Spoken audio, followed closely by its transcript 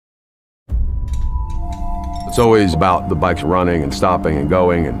It's always about the bikes running and stopping and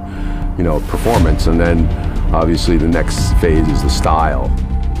going and, you know, performance. And then obviously the next phase is the style.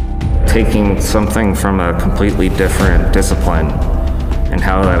 Taking something from a completely different discipline and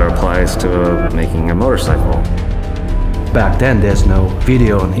how that applies to making a motorcycle. Back then, there's no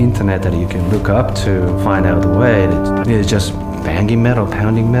video on the internet that you can look up to find out the way. It's just banging metal,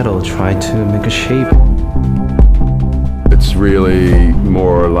 pounding metal, try to make a shape. It's really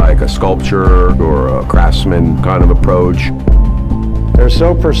more like a sculpture or a craftsman kind of approach. They're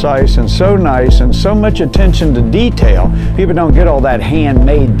so precise and so nice and so much attention to detail. People don't get all that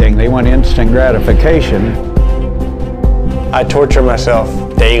handmade thing. They want instant gratification. I torture myself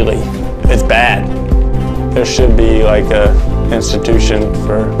daily. It's bad. There should be like an institution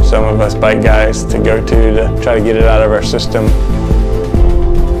for some of us bike guys to go to try to get it out of our system.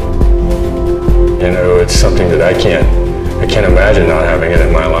 You know, it's something that I can't imagine not having it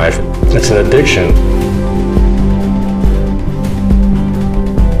in my life. It's an addiction.